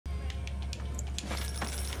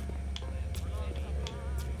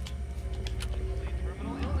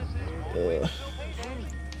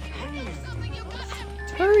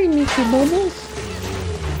Hurry, Mr. Bubbles.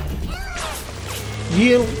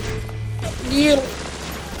 Yield. Yield.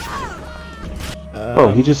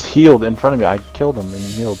 Bro, he just healed in front of me. I killed him and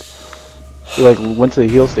he healed. He like went to the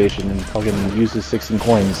heal station and fucking used his 16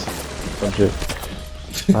 coins. Some shit.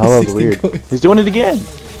 Oh, that was weird. Coins. He's doing it again.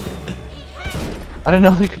 I didn't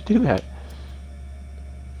know they could do that.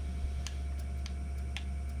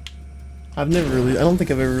 I don't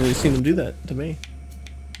think I've ever really seen them do that to me.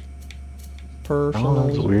 Personally. Oh,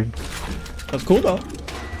 that's weird. That's cool though.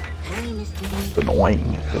 It's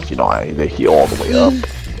annoying because you know they heal all the way up.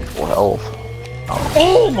 Full health.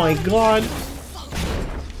 Oh my god!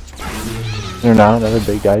 There's not another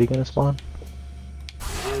big guy gonna spawn?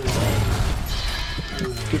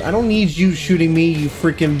 Dude, I don't need you shooting me, you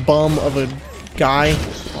freaking bum of a guy.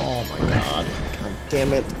 Oh my god. God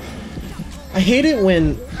damn it. I hate it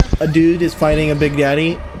when a dude is fighting a Big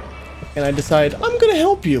Daddy and I decide, I'm gonna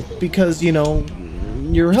help you because, you know,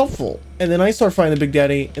 you're helpful. And then I start fighting the Big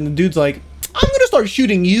Daddy and the dude's like, I'm gonna start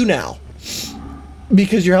shooting you now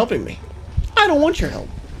because you're helping me. I don't want your help.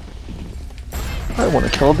 I want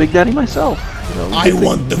to kill a Big Daddy myself. You know, I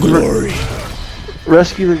want the glory.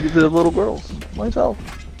 Rescue the little girls myself.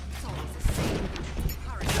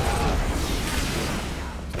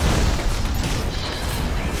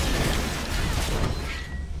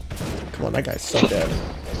 Come on, that guy's so dead.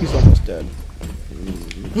 He's almost dead.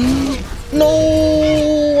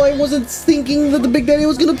 No, I wasn't thinking that the Big Daddy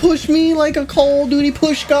was gonna push me like a Call of Duty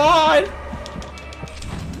push god.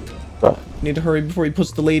 Need to hurry before he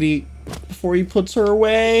puts the lady, before he puts her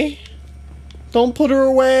away. Don't put her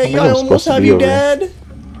away. I almost have you dead.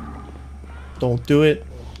 Don't do it.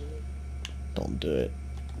 Don't do it.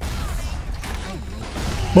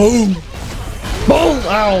 Boom. Boom.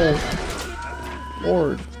 Ow.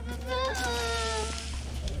 Lord.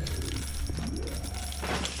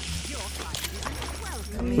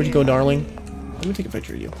 Where'd you go, darling? Let me take a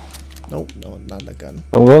picture of you. Nope, no, not that gun.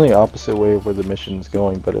 I'm going the opposite way of where the mission's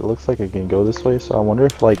going, but it looks like I can go this way, so I wonder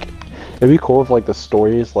if, like, it'd be cool if, like, the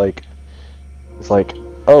story is, like, it's like,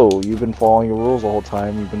 oh, you've been following the rules the whole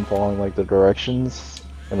time, you've been following, like, the directions,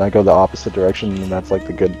 and I go the opposite direction, and that's, like,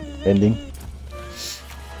 the good ending.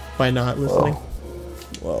 By not listening?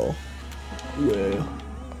 Whoa. Yeah.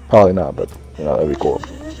 Probably not, but, you know, that'd be cool.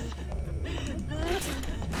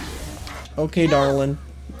 Okay, darling.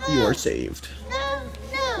 You are saved.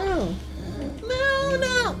 No.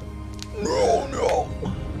 No.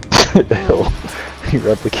 No. He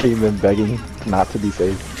replicating them begging not to be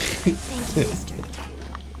saved.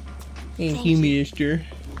 Thank you, mister.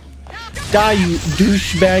 Die, you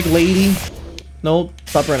douchebag lady. No,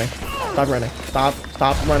 stop running. Stop running.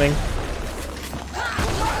 Stop running.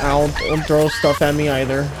 Ow, don't throw stuff at me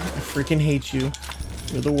either. I freaking hate you.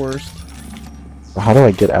 You're the worst. How do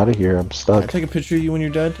I get out of here? I'm stuck. Can I take a picture of you when you're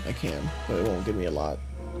dead? I can, but it won't give me a lot.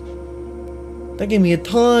 That gave me a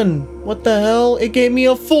ton. What the hell? It gave me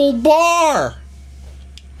a full bar.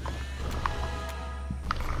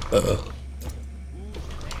 Oh,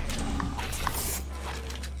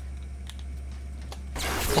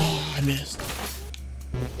 I missed.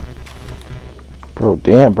 Bro,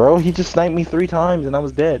 damn, bro. He just sniped me 3 times and I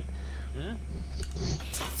was dead.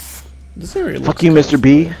 This area looks Fuck you, Mr.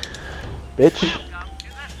 B. Bitch.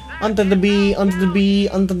 Under the bee, under the bee,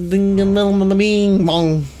 under the bing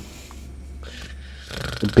bong.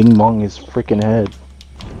 The Bing Bong is freaking head.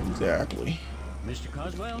 Exactly. Mr.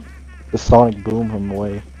 Coswell? The sonic boom him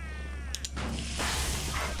away.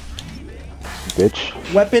 Bitch.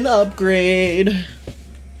 Weapon upgrade.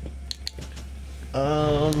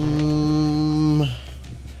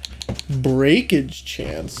 Breakage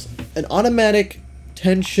chance. An automatic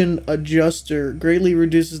tension adjuster greatly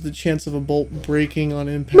reduces the chance of a bolt breaking on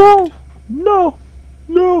impact. No! No!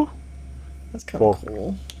 No! That's kind of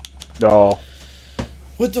cool. No.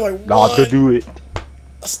 What do I want? Not to do it.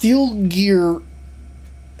 Steel gear.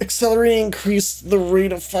 Accelerate and increase the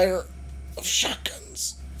rate of fire of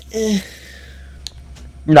shotguns.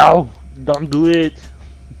 No! Don't do it!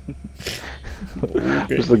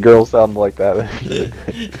 Okay. Just the girl sound like that.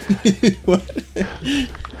 What?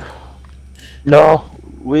 No!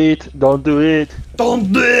 Wait! Don't do it!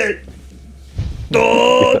 Don't do it!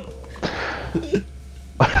 Don't!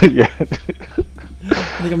 Yeah. I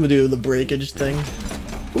think I'm gonna do the breakage thing.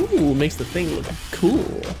 Ooh, makes the thing look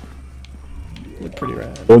cool. Look pretty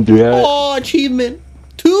rad. Don't do that. Oh, achievement!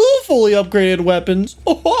 2 fully upgraded weapons.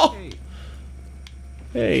 Oh!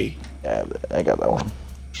 Hey. Yeah, I got that one.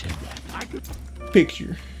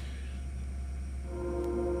 Picture.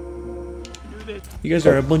 You guys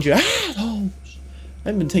are a bunch of assholes. I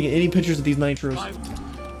haven't been taking any pictures of these nitros.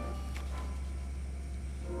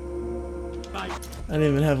 I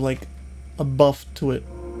didn't even have like a buff to it.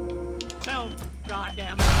 No,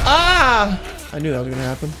 goddamn. Ah! I knew that was gonna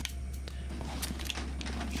happen.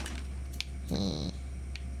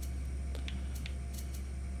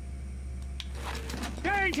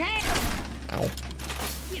 Ow.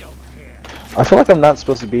 I feel like I'm not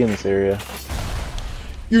supposed to be in this area.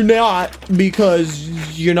 You're not, because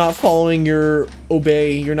you're not following your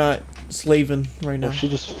obey. You're not slaving right now. Oh, she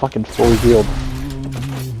just fucking fully healed.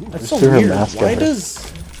 That's Just so threw her weird. mask Why at her.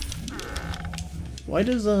 does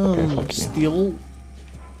Okay, fuck you. steel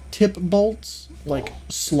tip bolts like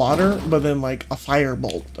slaughter, but then like a fire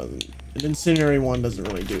bolt doesn't? An incendiary one doesn't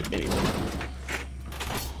really do anything.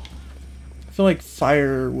 I feel like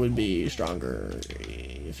fire would be stronger.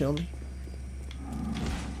 You feel me?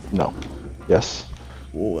 No. Yes.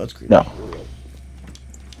 Whoa, that's creepy. No.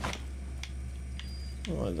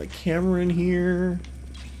 Oh, there's a camera in here.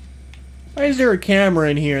 Why is there a camera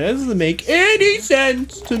in here? That doesn't make any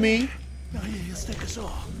sense to me.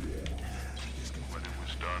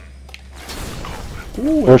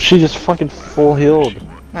 Ooh, Bro, she just fucking full healed.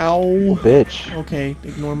 ow. Bitch. Okay,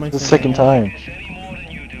 ignore my The thing. second time. Any more than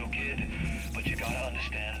you do, kid. But you gotta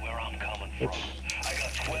understand where I'm coming from. I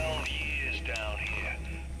got 12 years down here.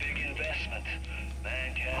 Big investment.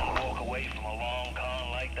 Man can't walk away from a long con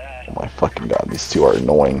like that. Oh my fucking god, these two are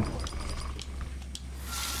annoying.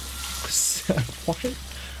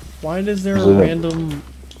 Why does there Is a it a- random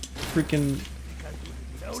freaking...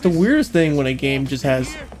 It's the weirdest thing when a game just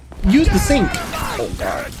has... Use the sink! Oh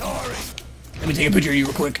god. Let me take a picture of you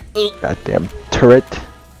real quick. Goddamn turret.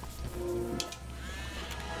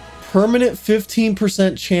 Permanent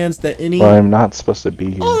 15% chance that any... But I'm not supposed to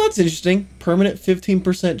be here. Oh, that's interesting. Permanent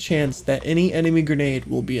 15% chance that any enemy grenade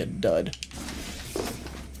will be a dud.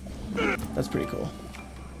 That's pretty cool.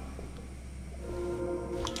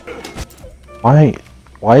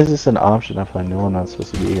 Why is this an option if I know I'm not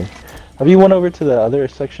supposed to be here? Have you went over to the other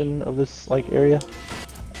section of this like area?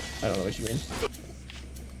 I don't know what you mean.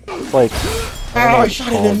 It's like Oh, know what I it's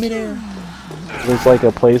shot it in called. midair. There's like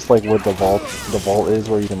a place like where the vault is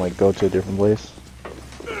where you can like go to a different place.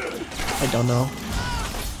 I don't know.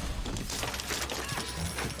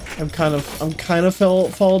 I'm kind of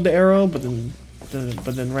followed the arrow, but then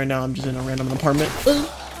right now I'm just in a random apartment.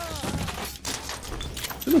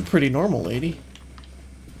 You look pretty normal, lady.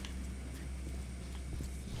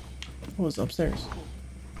 What was upstairs?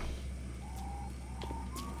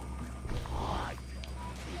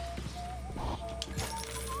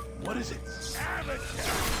 What is it?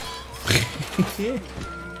 Yeah.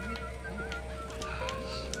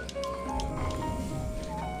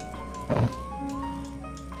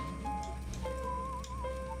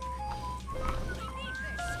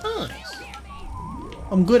 Nice.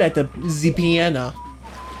 I'm good at the piano.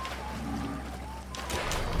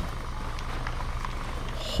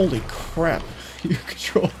 Holy crap, your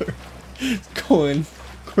controller is going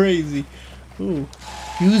crazy. Ooh.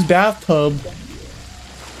 Use bathtub.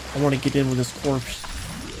 I want to get in with this corpse.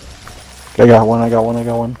 I got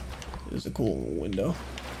one. There's a cool window.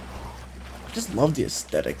 I just love the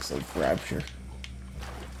aesthetics of Rapture.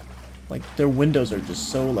 Like, their windows are just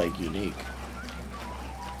so, like, unique.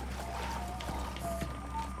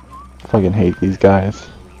 I fucking hate these guys.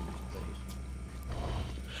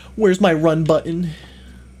 Where's my run button?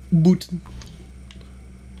 Boot.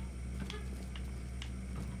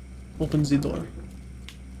 Open the door.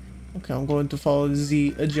 Okay, I'm going to follow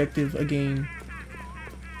the objective again.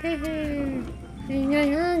 That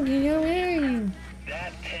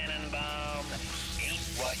Tenenbaum ain't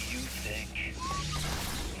what you think.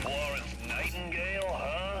 Florence Nightingale,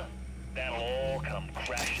 huh? That'll all come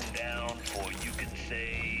crashing down before you can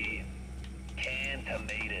say canned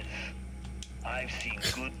tomatoes. I've seen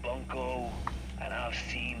good bunco, and I've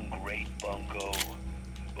seen great bunco.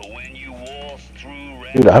 But when you waltz through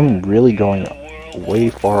Dude, I'm really going way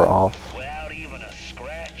far off. without even a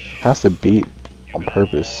scratch, Has to beat on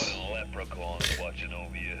purpose. leprechauns watching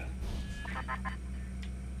over you.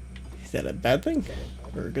 Is that a bad thing?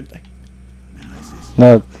 Or a good thing?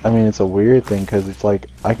 No, I mean it's a weird thing because it's like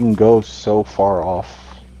I can go so far off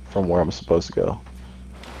from where I'm supposed to go.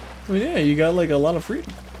 Well, yeah, you got, like, a lot of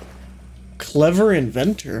freedom. Clever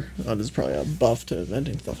inventor. Oh, this is probably a buff to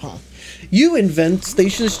inventing stuff, huh? You invent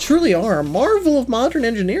stations truly are a marvel of modern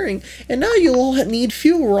engineering, and now you'll need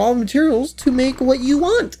few raw materials to make what you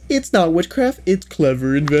want. It's not witchcraft, it's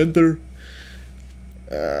clever inventor.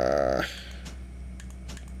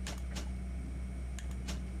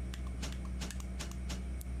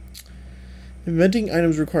 Inventing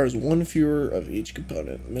items requires one fewer of each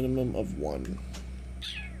component, minimum of one.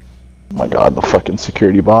 Oh my god, the fucking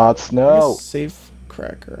security bots, no! Safe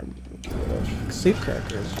Safecracker. I'm getting rid of.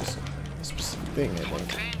 Safecracker is just a specific thing, I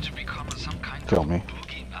think. Kill me.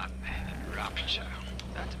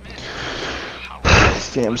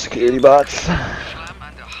 Damn security bots.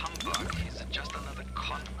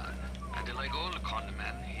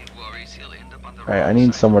 Alright, I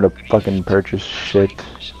need somewhere to fucking purchase shit.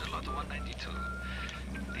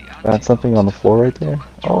 Got something on the floor right there?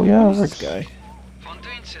 Oh yeah, it works. This guy.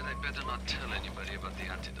 Fontaine said I better not tell anybody about the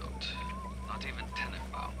antidote. Not even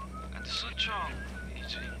Tenenbaum. And Suchong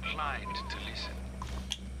is inclined to listen.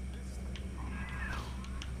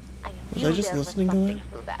 Was I just listening to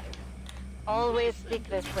that? Always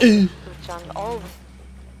secret with Suchong, always.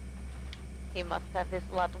 He must have his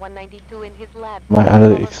lot 192 in his lab. Am I out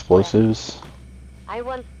of explosives? I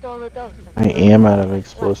once stole a dose. I am out of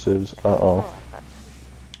explosives. Uh-oh.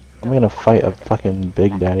 I'm gonna fight a fucking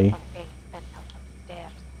Big Daddy.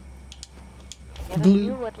 Never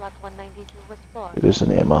knew what lot 192 was for. There's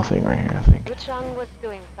an ammo thing right here, I think. Suchong was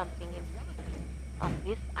doing something in on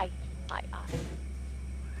this I keep my eye.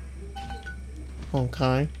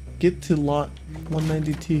 Okay. Get to lot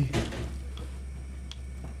 192.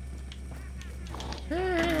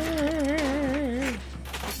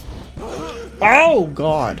 Oh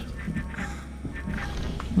God!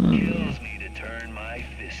 Kills me to turn my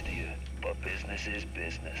fist to you, but business is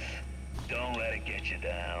business. Don't let it get you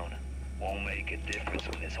down. Won't make a difference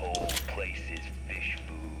when this whole place is fish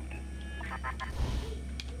food.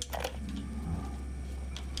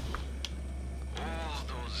 All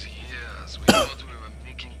those years we thought we were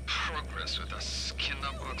making progress with our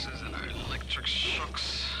Skinner boxes and our electric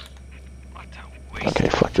shocks. What a waste. Okay,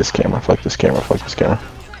 fuck this camera, fuck this camera, fuck this camera.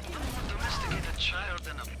 Domesticate a child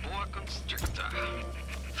and a boa constrictor.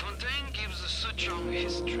 Fontaine gives a Suchong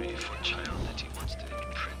history for child that he wants to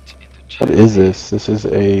imprint into child. What is this? This is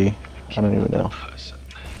a... I don't even know. Person.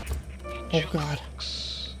 Oh God!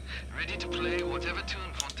 Ready to play whatever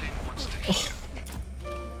tune Fontaine wants to hear.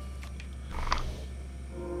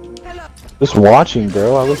 Just watching,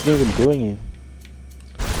 bro. I wasn't even doing it.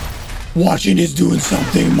 Watching is doing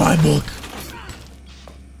something in my book.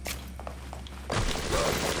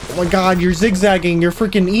 Oh my God! You're zigzagging. You're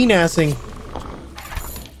freaking e-nassing.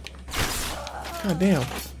 God damn.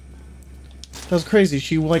 That was crazy.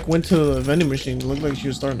 She like went to the vending machine. It looked like she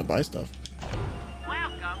was starting to buy stuff.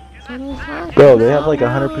 Bro, they have like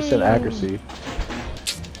 100% accuracy.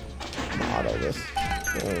 Auto this.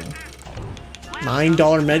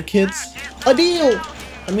 $9 med kits? A deal!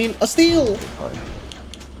 I mean, a steal!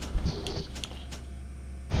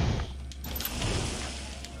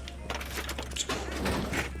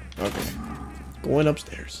 Okay. Going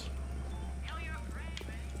upstairs.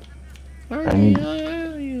 I need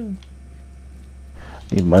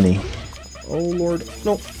money. Oh Lord.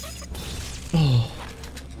 No. Oh.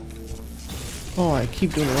 Oh, I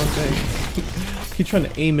keep doing the wrong thing. I keep trying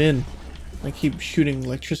to aim in. I keep shooting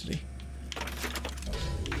electricity.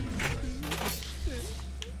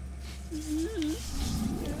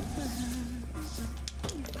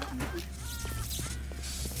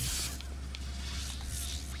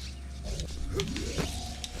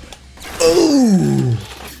 Oh!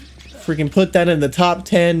 Freaking put that in the top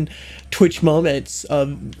 10 Twitch moments of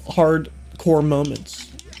hardcore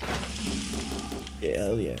moments. Yeah,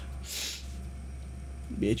 hell yeah.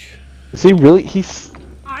 Bitch. Is he really? He's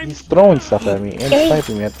throwing stuff at me and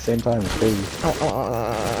sniping me at the same time. It's crazy.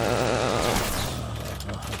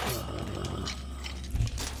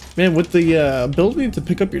 Man, with the ability to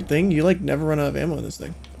pick up your thing, you like never run out of ammo in this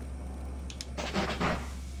thing.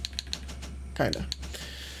 Kinda.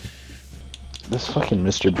 This fucking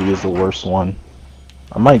Mr. B is the worst one.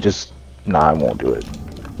 I might just... Nah, I won't do it.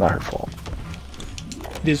 Not her fault.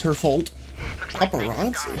 It is her fault.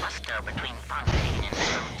 Paparazzi.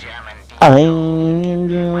 I'm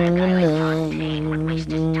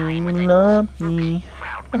not me.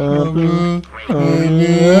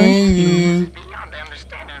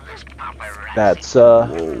 That's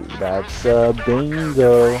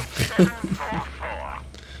bingo.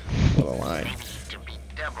 What a lie.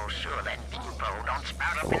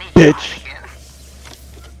 Bitch.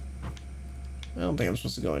 I don't think I'm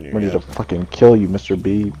supposed to go in here. Ready to fucking kill you, Mr.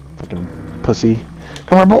 B. Fucking pussy.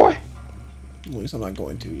 Come on, boy. At least I'm not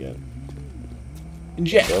going to yet.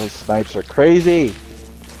 Inject. Those snipes are crazy.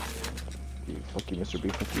 Fuck you, Mr. B.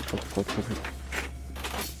 Fuck you. Fuck you.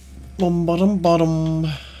 Bum bottom.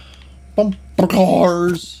 Bumper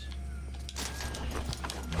cars.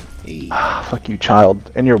 Hey. Fuck you,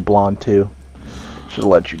 child. And you're blonde too. Should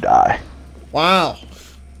let you die. Wow.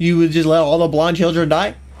 You would just let all the blonde children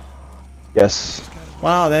die? Yes.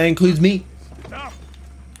 Wow, that includes me.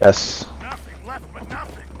 Yes.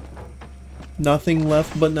 Nothing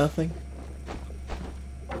left but nothing.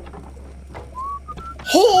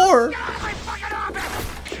 Whore!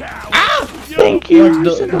 Ah! Thank you.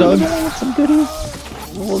 Doug. Some goodies.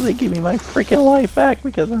 Will they give me my freaking life back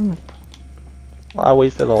because I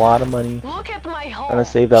wasted a lot of money. Look at my home. Trying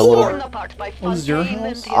to save that little. What is your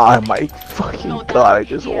house? Oh my fucking god! I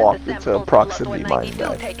just walked into a proximity mine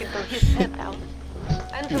guy.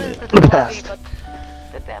 The past.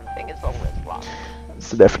 The damn thing is always locked. It's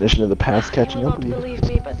the definition of the past catching You up won't with you. believe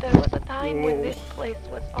me, but there was a time when this place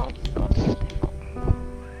was all so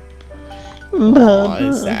beautiful. Aw,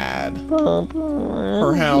 it's sad.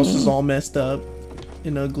 Her house is all messed up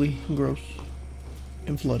and ugly and gross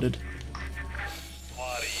and flooded.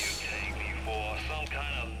 What do you take me for? Some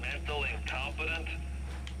kind of mental incompetent?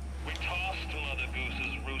 We tossed Mother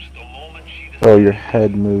Goose's roost the moment she decided Oh, your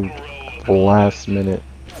head moved at the last minute.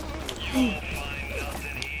 you won't find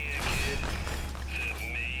nothing here, kid. Except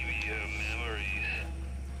maybe her memories.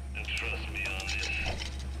 And trust me on this,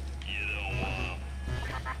 you don't want 'em.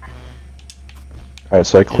 Alright,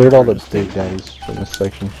 so I cleared all the big guys from this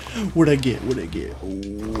section. What'd I get? What'd I get?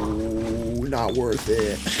 Oh, not worth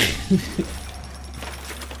it.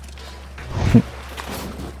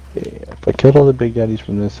 Yeah, if I killed all the big daddies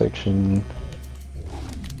from this section,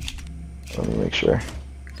 let me make sure.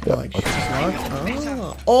 Yeah, Like,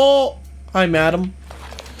 oh, hi, madam.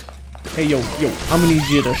 Hey, yo, I'm gonna need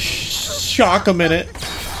you to shock a minute.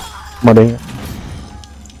 money.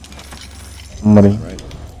 Money. Right.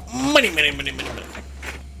 Money.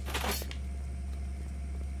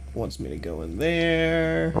 Wants me to go in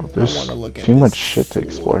there. Oh, I there's want to look at too much this. shit to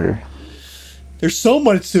explore here. There's so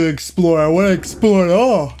much to explore. I want to explore it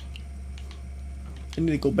all. I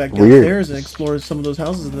need to go back Weird. downstairs and explore some of those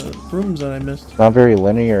houses, the rooms that I missed. It's not very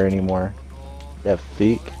linear anymore. Yeah,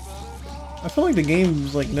 thick. I feel like the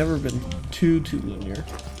game's like never been too linear.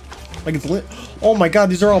 Like it's lit. Oh my god,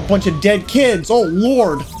 these are all a bunch of dead kids. Oh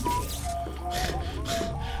lord.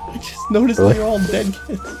 I just noticed Really? they're all dead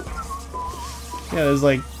kids. Yeah, there's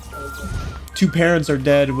like 2 parents are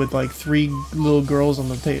dead with like 3 little girls on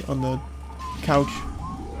the couch.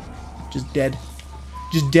 Just dead.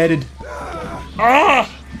 Just deaded. Ah!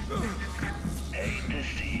 Hate to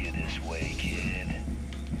see you this way, kid.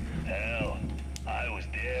 Hell, I was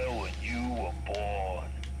there when you were born.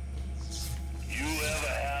 You ever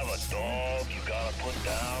have a dog you gotta put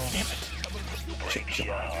down? Damn it. Breaks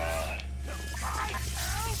your heart.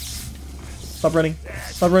 Stop running.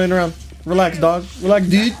 Stop running around. Relax, dog. Relax,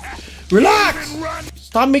 dude. Relax!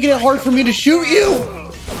 Stop making it hard for me to shoot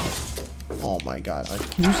you! Oh my god.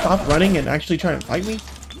 Can you stop running and actually try and fight me?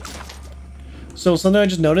 So something I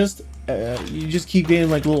just noticed, you just keep getting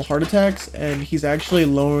like little heart attacks and he's actually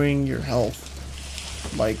lowering your health.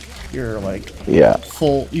 Like, your like Yeah,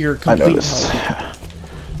 your I complete noticed.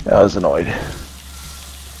 health. I was annoyed.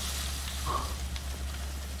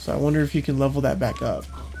 So I wonder if you can level that back up.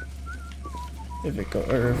 If it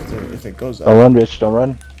if it goes Don't up. run, bitch. Don't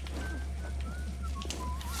run.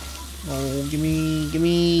 Oh, give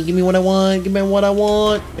me what I want. Give me what I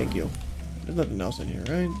want. Thank you. There's nothing else in here,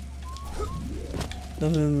 right?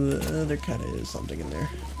 Nothing. There kind of is something in there.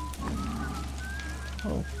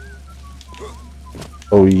 Oh.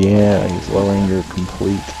 Oh yeah, he's lowering your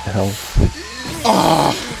complete health.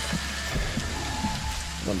 Ah!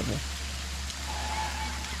 Wonderful.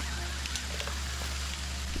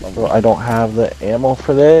 Well, I don't have the ammo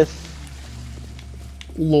for this.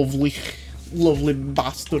 Lovely. Lovely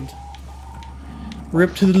bastard.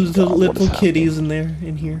 Rip to the little, God, what is kitties in there,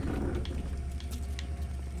 in here.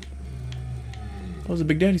 Oh, there's a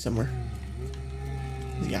Big Daddy somewhere.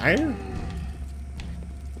 Is he higher?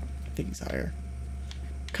 I think he's higher.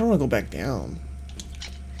 I kind of want to go back down.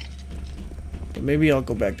 But maybe I'll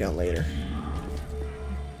go back down later.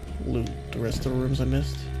 Loot the rest of the rooms I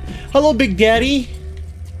missed. Hello, Big Daddy!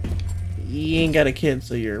 You ain't got a kid,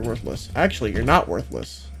 so you're worthless. Actually, you're not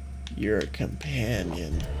worthless. You're a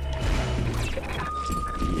companion.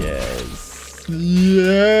 Yes.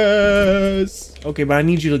 Yes! Okay, but I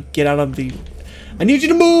need you to get out of the... I need you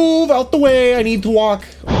to move out the way! I need to walk!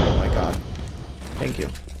 Oh my god. Thank you.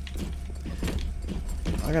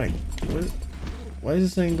 I gotta... Why is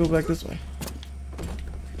this thing go back this way?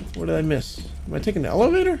 What did I miss? Am I taking the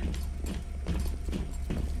elevator?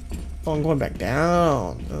 Oh, I'm going back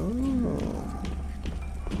down.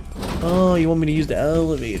 Oh, you want me to use the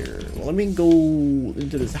elevator? Well, let me go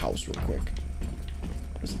into this house real quick.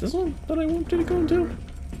 Is it this one that I wanted to go into?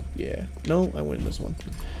 Yeah. No, I went in this one.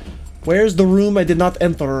 Where's the room I did not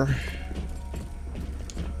enter?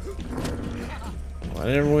 Well, I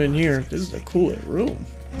never went in here. This is a cool room.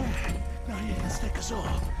 Now you can stick us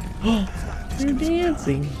off. You're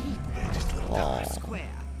dancing. Aw. Square.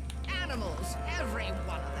 Animals, every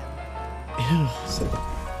one of them. Ew,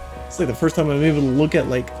 it's like the first time I'm able to look at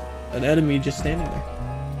like an enemy just standing there.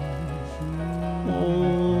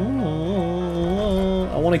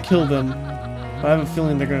 I want to kill them, but I have a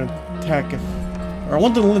feeling they're gonna attack if, or I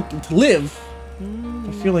want them to live.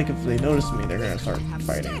 I feel like if they notice me, they're gonna start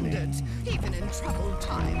fighting me. Even in troubled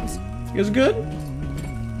times. You guys good?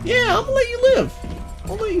 Yeah, I'm gonna let you live.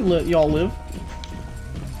 I'll let you y'all live.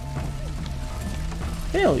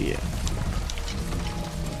 Hell yeah.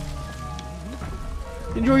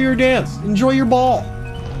 Enjoy your dance. Enjoy your ball.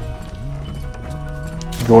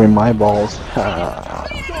 Enjoy my balls.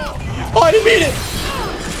 Oh, I didn't mean it!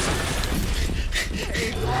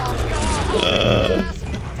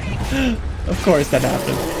 Of course that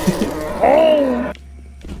happened. Oh!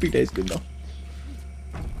 Big Day's good though.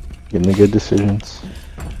 Getting the good decisions.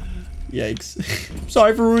 Yikes.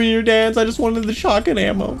 Sorry for ruining your dance. I just wanted the shotgun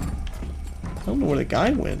ammo. I don't know where the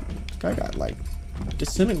guy went. The guy got like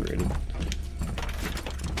disintegrated.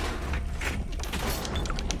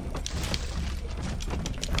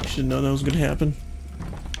 I should know that was gonna happen.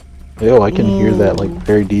 Ew, I can hear that like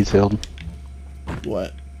very detailed.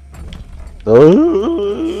 What?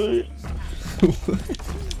 Oh,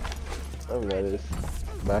 that is.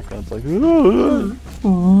 Background's like.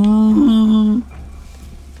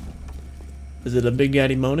 Is it a big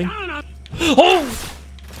daddy moaning? Oh!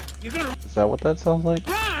 Is that what that sounds like?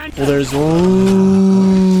 Well, there's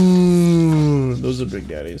those are big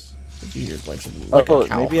daddies. If you hear like something like a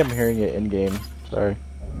cow. Maybe I'm hearing it in game. Sorry.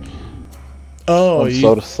 Oh, I'm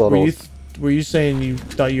so subtle. Were you saying you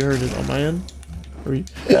thought you heard it on my end? Were you?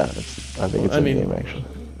 Yeah, I think it's in game actually.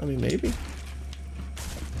 I mean, maybe.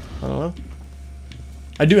 I don't know.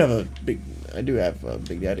 I do have a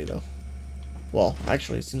big daddy though. Well,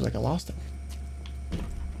 actually, it seems like I lost him.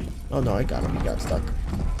 Oh no, I got him. He got stuck.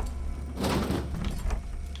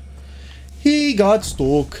 He got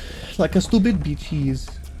stuck like a stupid bitches.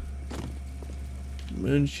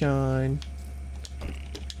 Moonshine.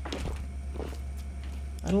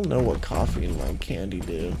 I don't know what coffee and like candy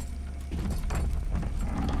do.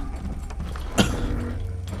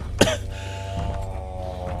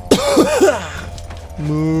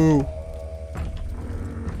 Moo.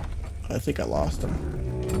 I think I lost him.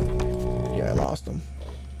 Yeah, I lost him.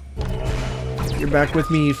 You're back with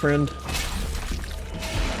me, friend.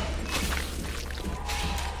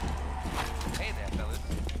 Hey there, fellas.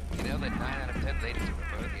 You know that 9 out of 10 ladies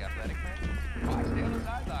prefer the athletic man? Why stay on the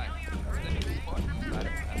sideline? The new sport side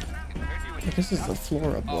of can turn you into I guess it's the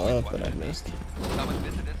floor above that I missed. Come and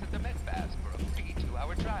visit us at the Met Pass for a free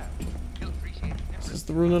 2-hour trial. You'll appreciate it. Is this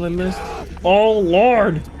the room that I missed? Oh,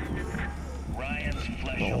 Lord! Ryan's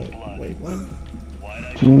flesh Oh, and blood. wait, what? Why'd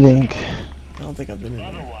I Link. I don't think I've been in there.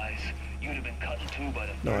 Otherwise, you'd have been cut in two by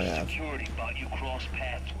the No, I first have. security bot you crossed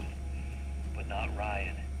paths with. But not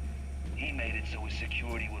Ryan. He made it so his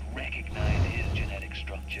security would recognize his genetic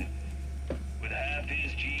structure. With half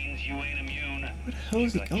his genes, you ain't immune. Where the hell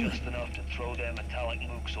is he But going? just enough to throw their metallic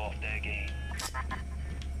mooks off their game.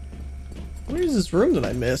 Where is this room that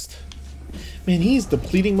I missed? Man, he's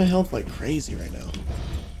depleting my health like crazy right now.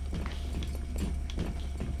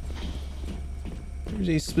 There's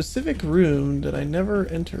a specific room that I never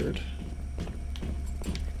entered.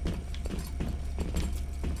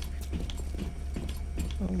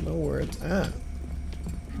 I don't know where it's at.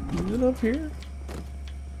 Is it up here?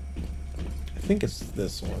 I think it's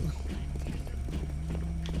this one.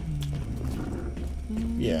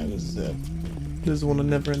 Yeah, this is it. This is the one I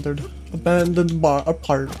never entered. Abandoned bar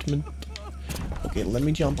apartment. Okay, let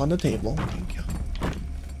me jump on the table. Thank you.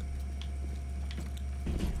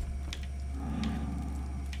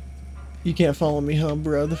 You can't follow me, huh,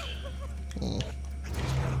 brother? Oh.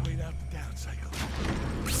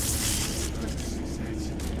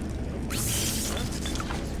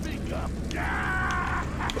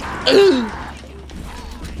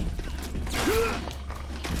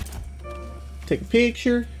 Take a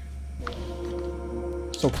picture.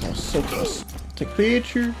 So close, so close. Take a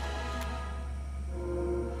picture.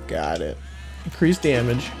 Got it. Increase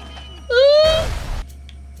damage.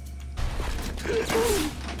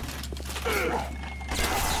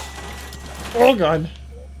 Oh god.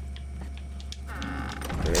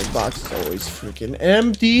 The box is always freaking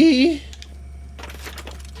empty.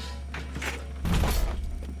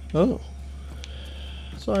 Oh.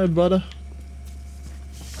 Sorry, brother.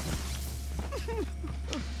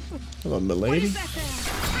 Hello, milady.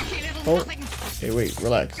 Oh. Hey, wait,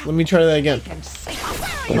 relax. Let me try that again.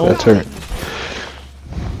 No. That's her.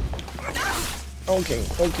 Okay,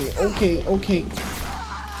 okay, okay, okay.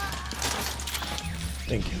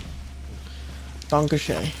 Thank you.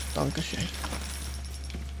 Dankeschön. Dankeschön.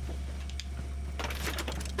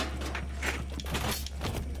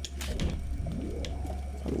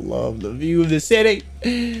 I love the view of the city.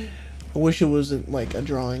 I wish it wasn't like a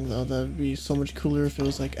drawing though. That'd be so much cooler if it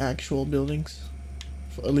was like actual buildings.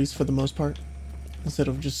 At least for the most part. Instead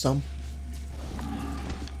of just some.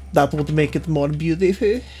 That would make it more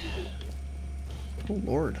beautiful. Oh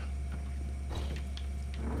lord.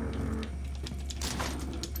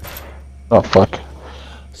 Oh fuck.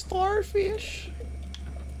 Starfish.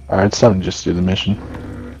 Alright, it's time to just do the mission.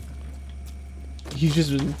 You've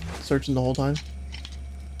just been searching the whole time?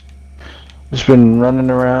 Just been running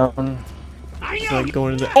around. It's like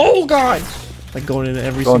going into oh god! Like going into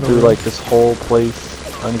every Going single through room. like this whole place.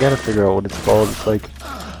 I gotta figure out what it's called. It's like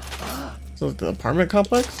So the apartment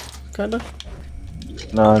complex? Kinda?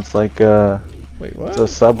 no, it's like Wait, what? it's a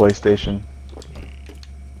subway station.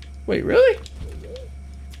 Wait, really?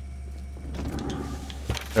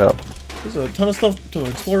 Yeah. There's a ton of stuff to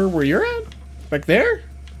explore where you're at? Back there?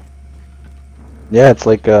 Yeah, it's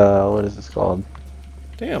like what is this called?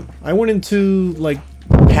 Damn. I went into like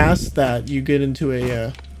past that you get into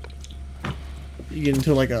a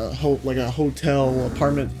like a hotel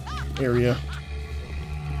apartment area.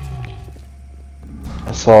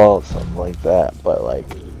 I saw something like that, but like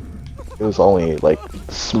it was only like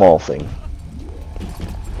a small thing.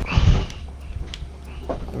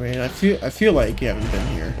 I mean, I feel like you haven't been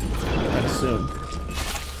here. I'd assume,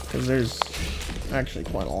 because there's actually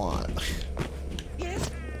quite a lot.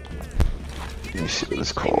 Let me see what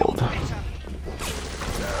it's called.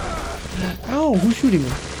 Ow! Who's shooting me?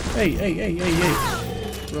 Hey, hey, hey, hey, hey!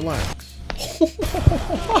 Relax.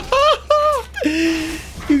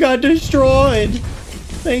 You got destroyed.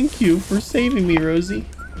 Thank you for saving me, Rosie.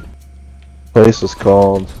 Place was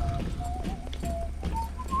called.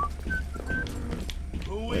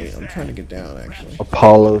 Wait, I'm trying to get down actually.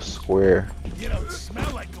 Apollo Square. You don't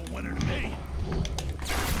smell like a winner to me.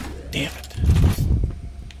 Damn it.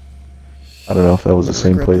 I don't know if that was the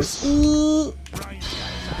same Regret place. this.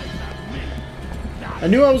 I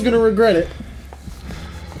knew I was gonna regret it.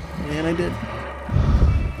 And I did.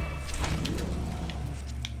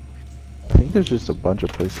 I think there's just a bunch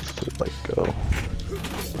of places to like go.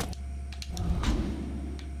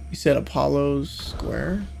 You said Apollo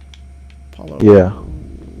Square? Apollo. Yeah.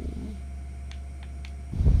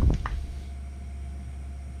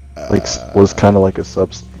 Like was kind of like a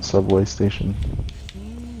subway station.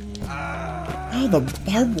 Oh, the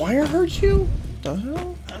barbed wire hurt you? The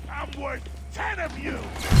hell? I'm worth 10 of you.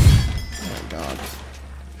 Oh my god.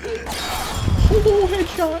 Oh,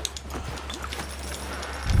 headshot.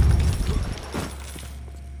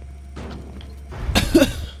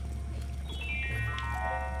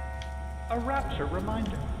 A rapture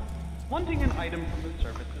reminder. Wanting an item from the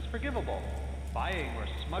service is forgivable. Buying or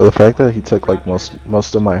But smuggling the fact that he took like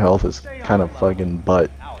most of my health is kind of fucking butt.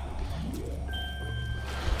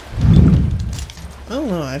 I don't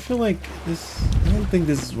know, I feel like this... I don't think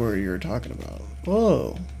this is where you're talking about.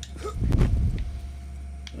 Whoa.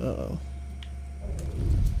 Uh-oh.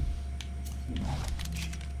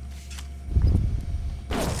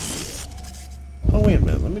 Oh, wait a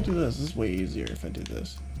minute. Let me do this. This is way easier if I do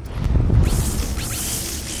this.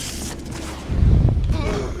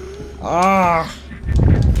 Ah!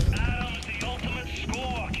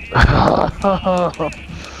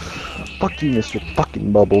 Fuck you, Mr.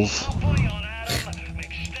 Fucking Bubbles.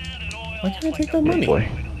 Why can't I take that money? Boy.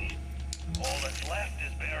 All that's left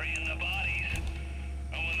is burying the bodies.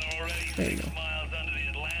 And when they're already There you 6 go. miles under the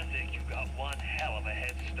Atlantic, you've got one hell of a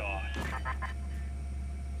head start.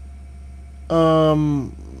 I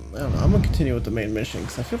don't know. I'm gonna continue with the main mission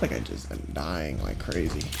because I feel like I just am dying like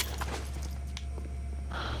crazy.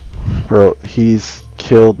 Bro, he's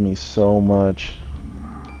killed me so much.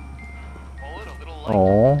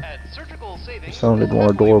 Aww. He sounded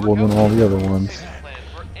more adorable than all the other ones.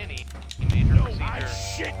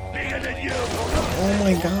 Oh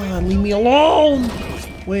my god, leave me alone!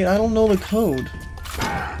 Wait, I don't know the code.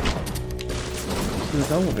 To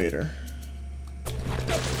this elevator.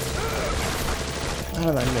 How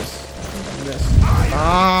did I miss? How did I miss?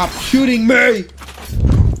 Stop shooting me!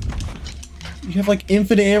 You have like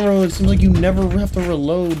infinite ammo, it seems like you never have to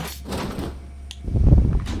reload.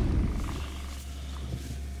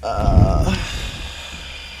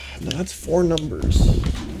 No, that's 4 numbers.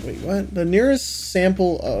 Wait, what? The nearest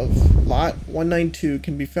sample of lot 192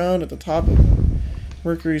 can be found at the top of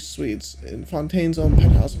Mercury Suites in Fontaine's own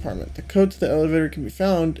penthouse apartment. The code to the elevator can be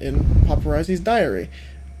found in Paparazzi's diary,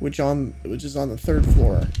 which is on the 3rd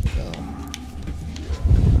floor.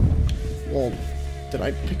 Well, did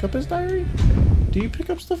I pick up his diary? Do you pick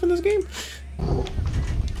up stuff in this game?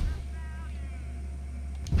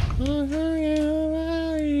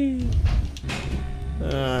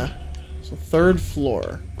 So third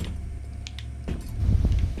floor.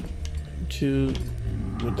 To,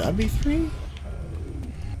 would that be 3?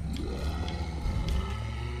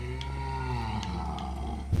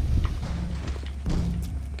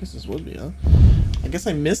 I guess this would be, huh? I guess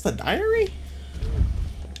I missed a diary?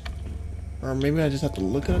 Or maybe I just have to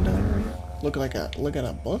look at a diary? Look at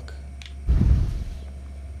a book?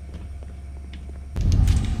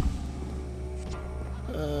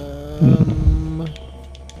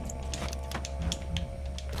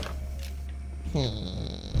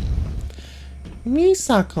 Me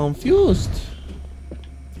so confused.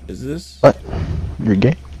 Is this? What? You're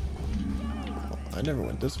gay? I never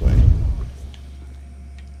went this way.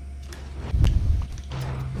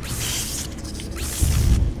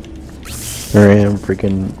 Here I am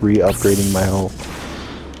freaking re-upgrading my health.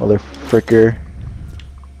 Mother fricker.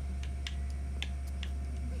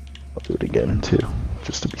 I'll do it again too,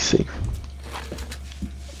 just to be safe.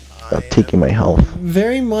 Without taking my health.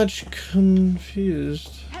 Very much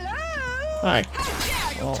confused. Hi.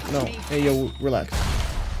 Oh no. Hey yo, relax.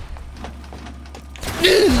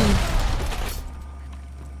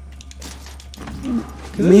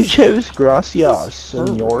 Muchas gracias,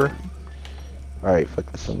 senor. Alright,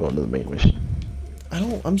 fuck this, I'm going to the main mission.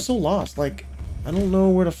 I'm so lost, like, I don't know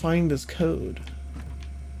where to find this code.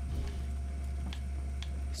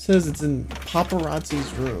 It says it's in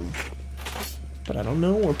Paparazzi's room. But I don't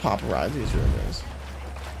know where Paparazzi's room is.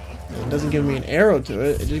 And it doesn't give me an arrow to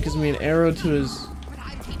it, it just gives me an arrow to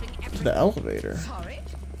the elevator.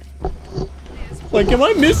 Like, am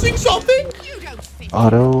I missing something?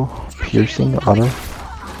 Auto piercing, auto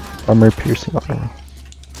armor piercing, auto.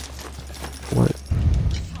 What?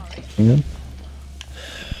 Hang on.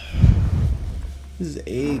 This is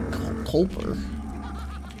A. Culper.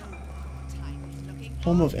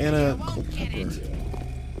 Home of Anna Culpepper.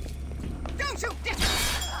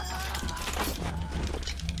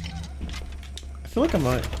 I feel like I'm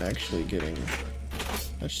not actually getting.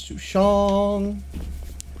 That's Sushong.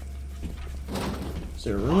 Is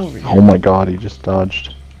there a room over here? Oh my god, he just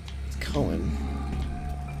dodged. It's Cohen.